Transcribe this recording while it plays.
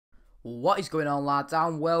What is going on, lads,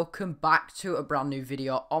 and welcome back to a brand new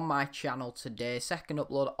video on my channel today. Second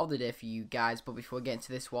upload of the day for you guys, but before we get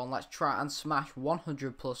into this one, let's try and smash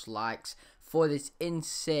 100 plus likes for this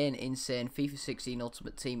insane FIFA 16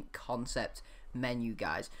 Ultimate Team concept menu,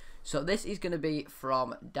 guys. So this is going to be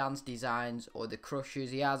from Dan's Designs, or The Crushers.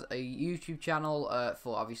 He has a YouTube channel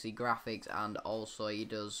for obviously graphics, and also he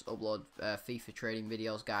does upload FIFA trading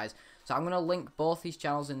videos, guys. So I'm going to link both his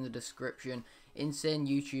channels in the description. Insane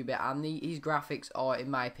YouTuber, and his graphics are, in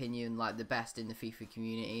my opinion, like the best in the FIFA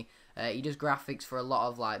community. He does graphics for a lot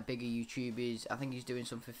of like bigger YouTubers. I think he's doing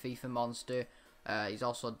some for FIFA Monster. He's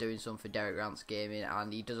also doing some for Derek Rants Gaming,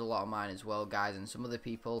 and he does a lot of mine as well, guys, and some other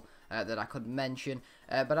people that I could mention.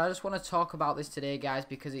 But I just want to talk about this today, guys,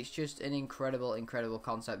 because it's just an incredible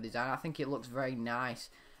concept design. I think it looks very nice.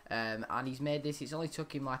 And he's made this, it's only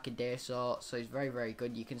took him like a day or so it's very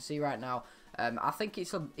good. You can see right now, I think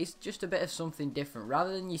it's just a bit of something different.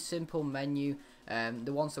 Rather than your simple menu,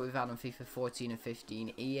 the ones that we've had on FIFA 14 and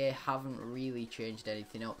 15, EA haven't really changed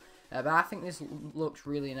anything up. But I think this looks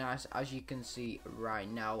really nice, as you can see right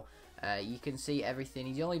now. You can see everything.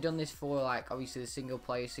 He's only done this for, like, obviously the single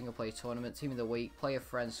player tournament, team of the week, player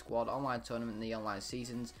friends squad, online tournament, and the online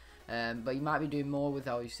seasons. But you might be doing more with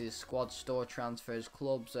obviously the squad, store transfers,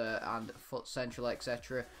 clubs, and FUT Central,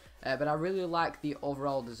 etc. But I really like the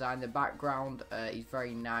overall design. The background is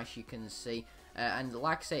very nice, you can see. And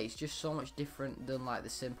like I say, it's just so much different than like the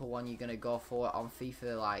simple one you're gonna go for on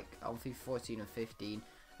FIFA, like on FIFA 14 and 15.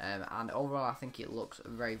 And overall, I think it looks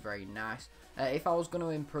very nice. If I was going to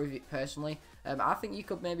improve it personally, I think you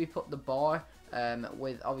could maybe put the bar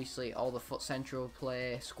with obviously all the FUT Central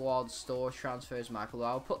play, squads, stores, transfers, Michael.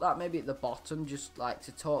 I'll put that maybe at the bottom, just like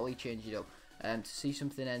to totally change it up. To see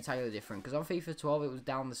something entirely different. Because on FIFA 12 it was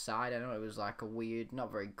down the side. I know it was like a weird,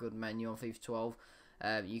 not very good menu on FIFA 12.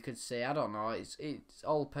 You could say, I don't know, it's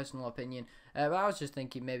all personal opinion. But I was just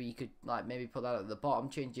thinking maybe you could maybe put that at the bottom,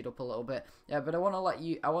 change it up a little bit. But I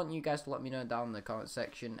want you guys to let me know down in the comment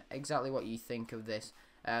section exactly what you think of this.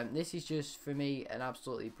 This is just, for me, an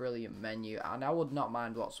absolutely brilliant menu, and I would not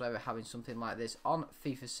mind whatsoever having something like this on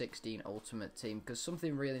FIFA 16 Ultimate Team, because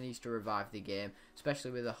something really needs to revive the game,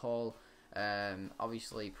 especially with the whole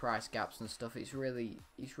obviously price gaps and stuff. EA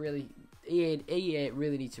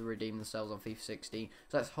really need to redeem themselves on FIFA 16,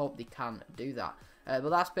 so let's hope they can do that. But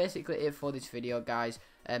that's basically it for this video, guys.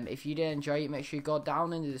 If you did enjoy it, make sure you go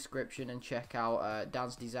down in the description and check out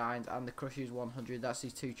Dan's Designs and the Crushers 100. That's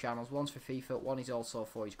his two channels. One's for FIFA, one is also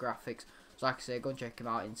for his graphics. So like I say, go and check him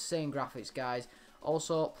out. Insane graphics, guys.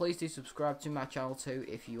 Also, please do subscribe to my channel too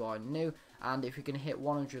if you are new. And if we can hit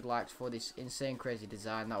 100 likes for this insane crazy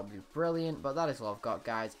design, that would be brilliant. But that is all I've got,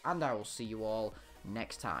 guys, and I will see you all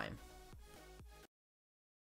next time.